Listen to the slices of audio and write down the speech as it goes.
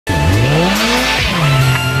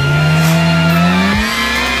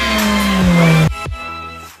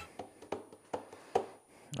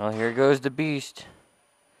Oh, here goes the beast.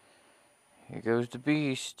 Here goes the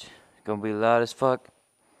beast. It's gonna be loud as fuck.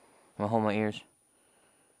 I'm gonna hold my ears.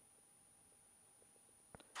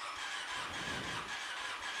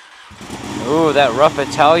 Ooh, that rough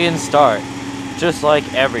Italian start. Just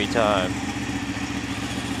like every time.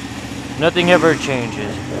 Nothing ever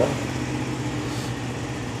changes.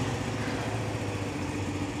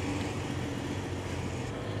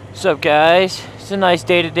 What's up, guys? It's a nice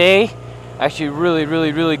day today. Actually,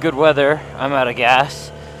 really good weather. I'm out of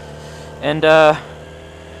gas. And,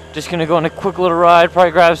 just gonna go on a quick little ride, probably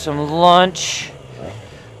grab some lunch,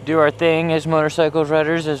 do our thing as motorcycle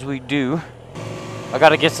riders as we do. I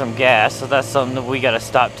gotta get some gas, so that's something that we gotta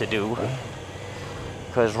stop to do.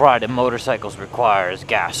 Because riding motorcycles requires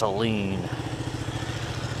gasoline.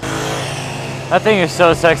 That thing is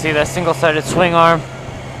so sexy, that single-sided swing arm.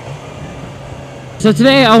 So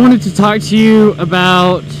today I wanted to talk to you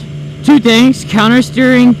about two things,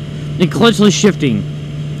 countersteering and clutchless shifting.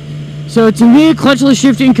 So to me, clutchless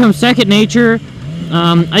shifting comes second nature.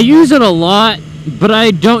 I use it a lot, but I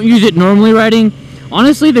don't use it normally riding.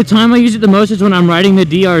 Honestly, the time I use it the most is when I'm riding the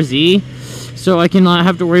DRZ, so I can not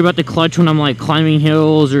have to worry about the clutch when I'm like climbing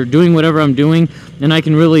hills or doing whatever I'm doing, and I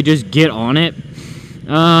can really just get on it.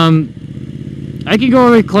 I can go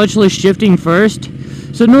over clutchless shifting first.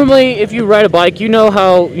 So normally, if you ride a bike, you know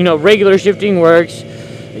how regular shifting works.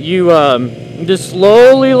 You just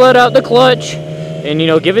slowly let out the clutch, and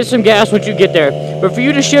give it some gas once you get there. But for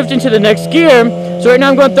you to shift into the next gear, so right now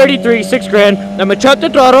I'm going 33, 6 grand. I'm gonna chop the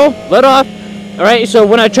throttle, let off. All right, so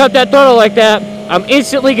when I chop that throttle like that, I'm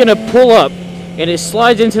instantly gonna pull up, and it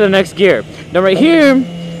slides into the next gear. Now right here,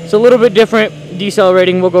 it's a little bit different,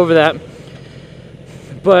 decelerating. We'll go over that.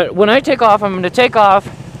 But when I take off, I'm gonna take off,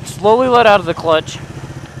 slowly let out of the clutch.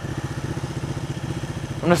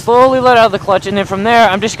 I'm gonna slowly let out of the clutch, and then from there,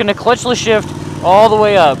 I'm just gonna clutchless shift all the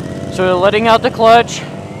way up. So letting out the clutch,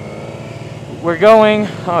 we're going,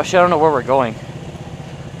 oh shit, I don't know where we're going.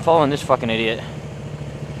 I'm following this fucking idiot.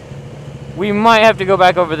 We might have to go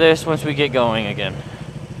back over this once we get going again.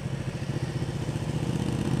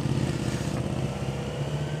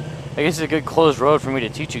 I guess it's a good closed road for me to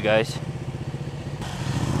teach you guys.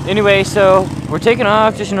 Anyway, so we're taking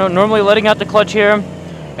off, just normally letting out the clutch here.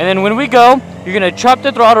 And then when we go, you're gonna chop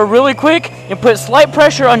the throttle really quick and put slight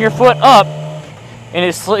pressure on your foot up, and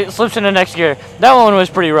it slips in the next gear. That one was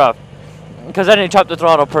pretty rough because I didn't chop the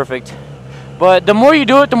throttle perfect. But the more you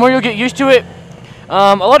do it, the more you'll get used to it.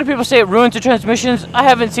 A lot of people say it ruins the transmissions. I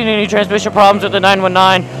haven't seen any transmission problems with the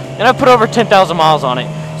 919, and I put over 10,000 miles on it.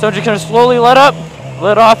 So I'm just gonna slowly let up,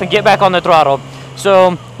 let off, and get back on the throttle.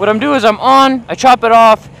 So what I'm doing is I'm on, I chop it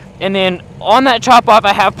off, and then on that chop off,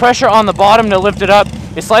 I have pressure on the bottom to lift it up.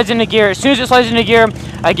 It slides into gear. As soon as it slides into gear,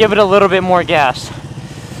 I give it a little bit more gas.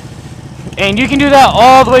 And you can do that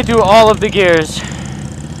all the way through all of the gears.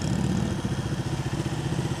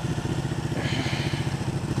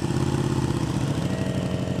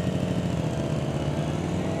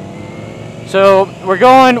 So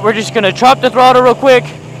we're just gonna chop the throttle real quick,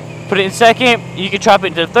 put it in second. You can chop it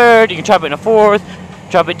into third, you can chop it into fourth,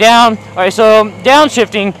 chop it down. All right, so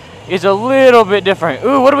downshifting is a little bit different.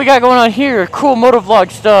 Ooh, what do we got going on here? Cool motovlog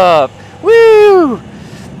stuff. Woo!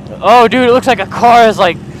 Oh, dude, it looks like a car is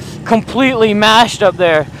like completely mashed up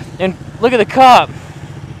there. And look at the cop.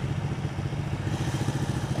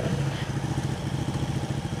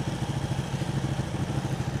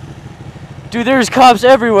 Dude, there's cops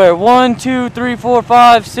everywhere. 1, 2, 3, 4,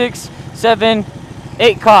 5, 6, 7,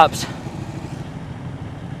 8 cops.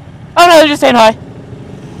 Oh no, they're just saying hi.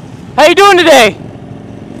 How you doing today?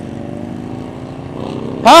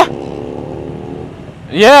 Huh?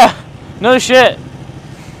 Yeah, no shit.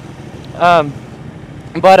 Yeah,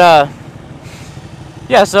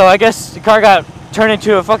 so I guess the car got turned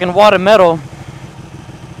into a fucking wad of metal.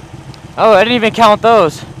 Oh, I didn't even count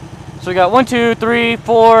those. So we got 1, 2, 3,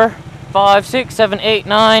 4, 5, 6, 7, 8,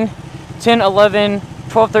 9, 10, 11,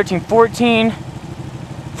 12, 13, 14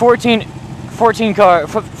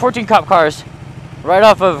 cop cars. Right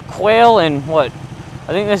off of Quail and what?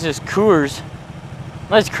 I think this is Coors.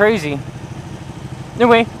 That's crazy.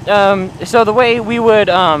 Anyway, so the way we would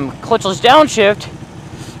clutchless downshift,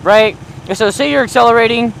 right? So say you're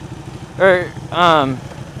accelerating, or I'll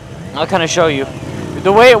kind of show you.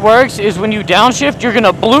 The way it works is when you downshift, you're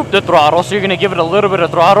gonna bloop the throttle, so you're gonna give it a little bit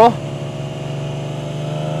of throttle.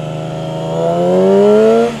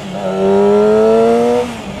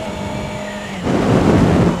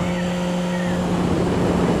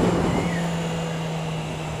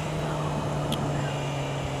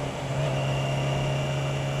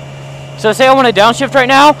 So say I want to downshift right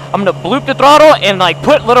now, I'm going to bloop the throttle and like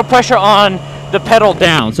put little pressure on the pedal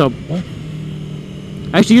down. So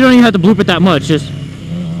actually, you don't even have to bloop it that much. Just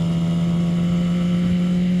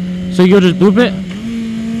so you'll just bloop it.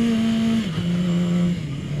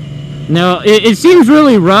 Now it seems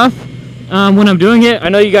really rough when I'm doing it. I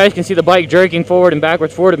know you guys can see the bike jerking forward and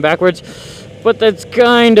backwards, but that's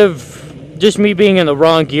kind of just me being in the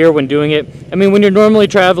wrong gear when doing it. I mean, when you're normally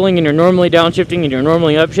traveling and you're normally downshifting and you're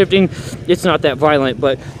normally upshifting, it's not that violent.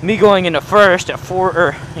 But me going into first at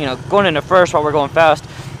going into first while we're going fast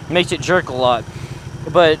makes it jerk a lot.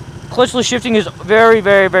 But clutchless shifting is very,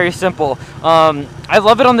 very, very simple. I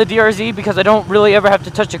love it on the DRZ because I don't really ever have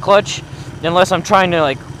to touch a clutch unless I'm trying to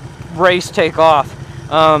like race take off.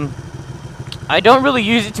 I don't really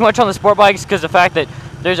use it too much on the sport bikes because the fact that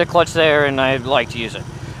there's a clutch there and I like to use it.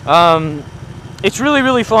 It's really,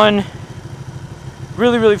 really fun.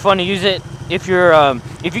 Really, really fun to use it. If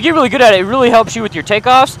you get really good at it, it really helps you with your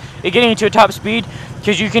takeoffs and getting into a top speed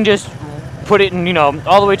because you can just put it in,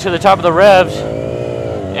 all the way to the top of the revs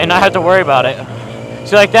and not have to worry about it.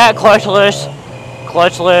 So like that, clutchless.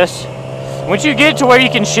 Once you get to where you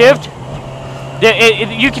can shift,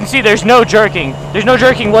 you can see there's no jerking. There's no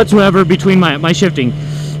jerking whatsoever between my shifting.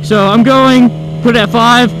 So I'm going, put it at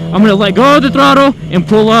 5, I'm going to let go of the throttle and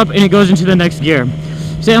pull up and it goes into the next gear.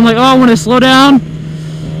 Say I'm like, oh, I want to slow down.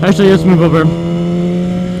 Actually, let's move over.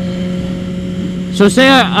 So say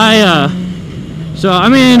I'm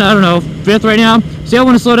in, I don't know, 5th right now. Say I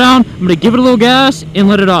want to slow down, I'm going to give it a little gas and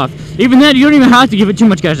let it off. Even then, you don't even have to give it too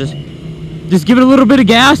much gas. Just give it a little bit of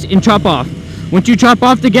gas and chop off. Once you chop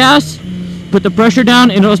off the gas, put the pressure down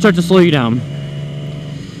and it'll start to slow you down.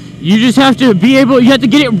 You just have to you have to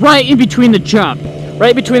get it right in between the chop.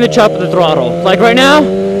 Right between the chop of the throttle. Like right now,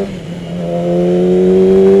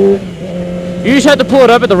 you just have to pull it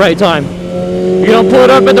up at the right time. If you don't pull it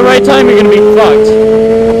up at the right time, you're going to be fucked.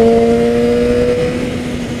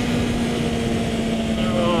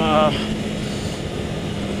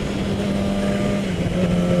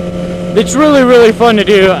 It's really, really fun to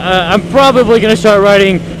do. I'm probably going to start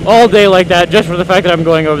riding all day like that just for the fact that I'm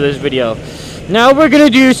going over this video. Now we're going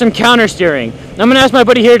to do some countersteering. I'm going to ask my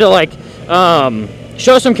buddy here to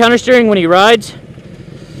show some countersteering when he rides.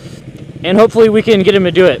 And hopefully we can get him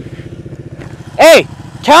to do it. Hey,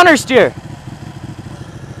 countersteer!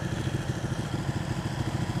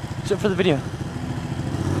 Except for the video.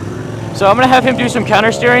 So I'm going to have him do some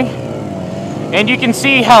countersteering. And you can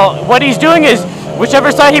see how what he's doing is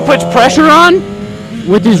whichever side he puts pressure on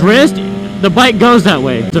with his wrist, the bike goes that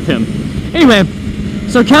way of him. Anyway,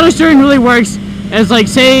 so countersteering really works as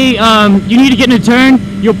say you need to get in a turn,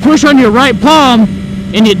 you'll push on your right palm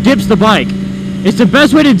and it dips the bike. It's the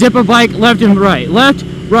best way to dip a bike, left and right. Left,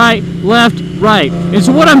 right, left, right. And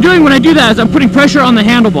so what I'm doing when I do that is I'm putting pressure on the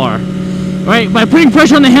handlebar. Right? By putting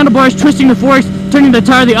pressure on the handlebars, twisting the forks, turning the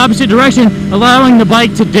tire the opposite direction, allowing the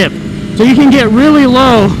bike to dip. So you can get really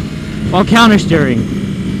low while countersteering.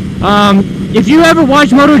 If you ever watch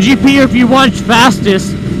MotoGP or if you watch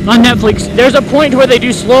Fastest on Netflix, there's a point where they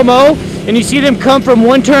do slow-mo and you see them come from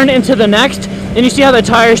one turn into the next and you see how the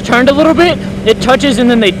tires turned a little bit, it touches and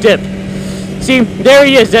then they dip. See, there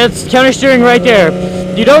he is, that's countersteering right there.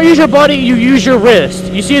 You don't use your body, you use your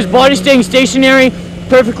wrist. You see his body staying stationary,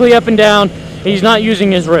 perfectly up and down, and he's not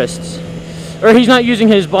using his wrists. Or he's not using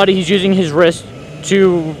his body, he's using his wrist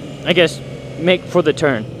to, I guess, make for the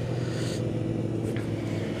turn.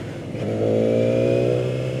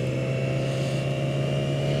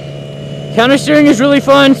 Countersteering is really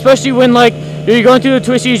fun, especially when you're going through the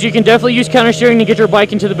twisties. You can definitely use countersteering to get your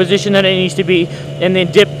bike into the position that it needs to be and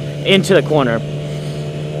then dip into the corner.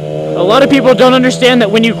 A lot of people don't understand that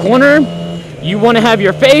when you corner, you want to have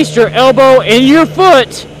your face, your elbow, and your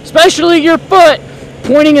foot, especially your foot,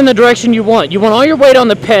 pointing in the direction you want. You want all your weight on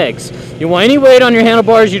the pegs. You want any weight on your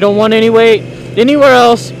handlebars. You don't want any weight anywhere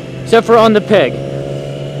else except for on the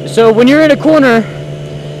peg. So when you're in a corner,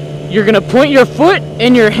 you're going to point your foot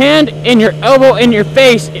and your hand and your elbow and your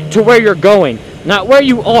face to where you're going, not where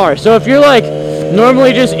you are. So if you're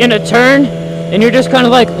normally just in a turn and you're just kind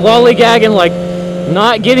of lollygagging,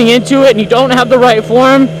 not getting into it and you don't have the right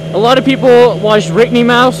form, a lot of people watch Rickney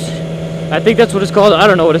Mouse. I think that's what it's called. I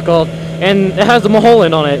don't know what it's called. And it has the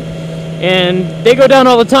Mulholland on it. And they go down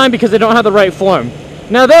all the time because they don't have the right form.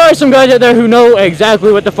 Now, there are some guys out there who know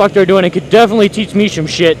exactly what the fuck they're doing and could definitely teach me some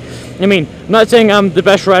shit. I mean, I'm not saying I'm the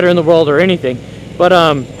best rider in the world or anything, but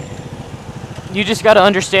you just got to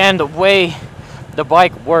understand the way the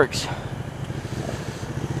bike works.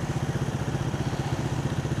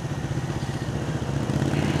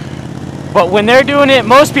 But when they're doing it,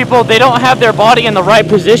 most people, they don't have their body in the right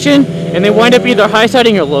position and they wind up either high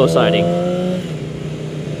siding or low siding.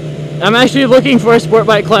 I'm actually looking for a sport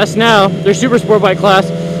bike class now, their super sport bike class,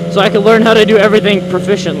 so I can learn how to do everything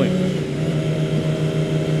proficiently.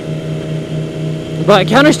 But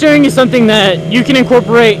countersteering is something that you can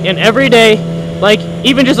incorporate in every day, like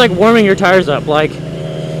even just like warming your tires up. Like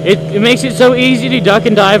it makes it so easy to duck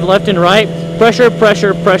and dive left and right, pressure,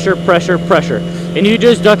 pressure, pressure, pressure, pressure, and you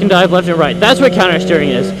just duck and dive left and right. That's what countersteering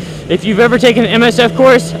is. If you've ever taken an MSF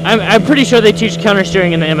course, I'm pretty sure they teach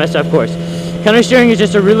countersteering in the MSF course. Countersteering is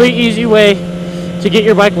just a really easy way to get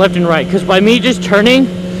your bike left and right, because by me just turning,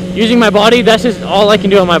 using my body, that's just all I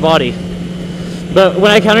can do on my body. But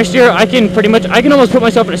when I countersteer, I can almost put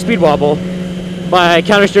myself in a speed wobble by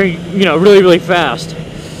countersteering, you know, really, really fast.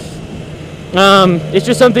 It's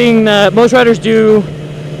just something that most riders do,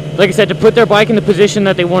 like I said, to put their bike in the position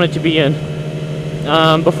that they want it to be in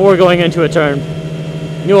before going into a turn.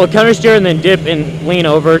 You will countersteer and then dip and lean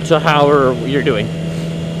over to however you're doing.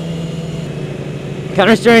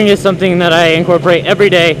 Countersteering is something that I incorporate every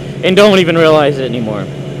day and don't even realize it anymore.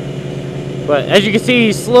 But as you can see,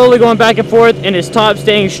 he's slowly going back and forth, and his top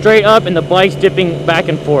staying straight up, and the bike's dipping back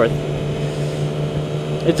and forth.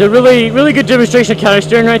 It's a really, really good demonstration of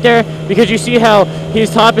countersteering right there, because you see how his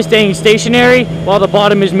top is staying stationary while the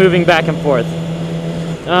bottom is moving back and forth.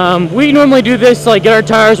 We normally do this to like get our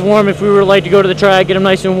tires warm if we were like to go to the track, get them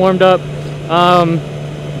nice and warmed up. I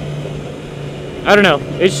don't know.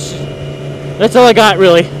 That's all I got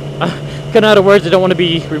really. Kind of out of words. I don't want to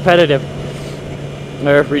be repetitive.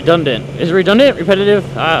 Or redundant. Is it redundant?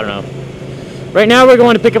 Repetitive? I don't know. Right now we're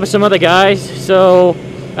going to pick up some other guys, so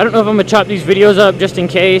I don't know if I'm going to chop these videos up just in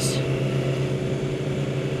case.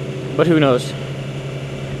 But who knows.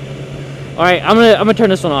 Alright, I'm gonna turn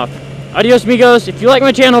this one off. Adios amigos. If you like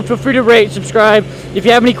my channel, feel free to rate, subscribe. If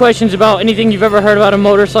you have any questions about anything you've ever heard about a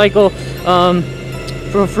motorcycle,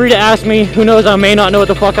 feel free to ask me. Who knows, I may not know what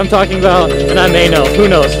the fuck I'm talking about, and I may know. Who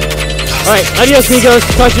knows. Alright, adios amigos.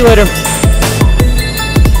 Talk to you later.